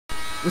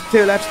With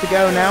 2 laps to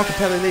go now,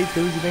 Capelli leads.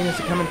 Gugelmin is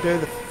coming through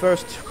the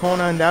first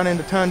corner and down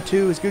into turn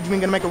 2. Is Gugelmin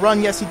going to make a run?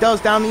 Yes, he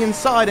does, down the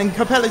inside, and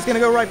Capelli's going to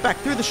go right back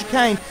through the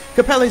chicane.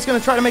 Capelli's going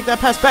to try to make that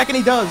pass back, and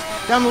he does.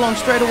 Down the long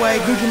straightaway,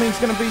 Gugelmin's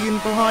going to be in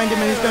behind him,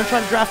 and he's going to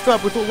try to draft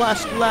up with the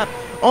last lap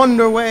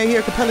underway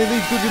here. Capelli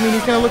leads Gugelmin.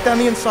 He's going to look down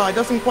the inside.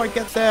 Doesn't quite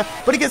get there,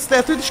 but he gets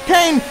there through the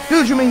chicane.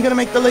 Gugelmin going to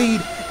make the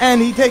lead,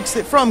 and he takes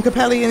it from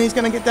Capelli, and he's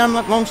going to get down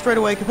that long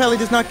straightaway. Capelli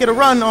does not get a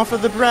run off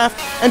of the draft,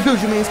 and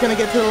Gugelmin is going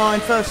to get to the line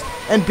first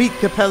and beat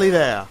Capelli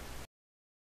there.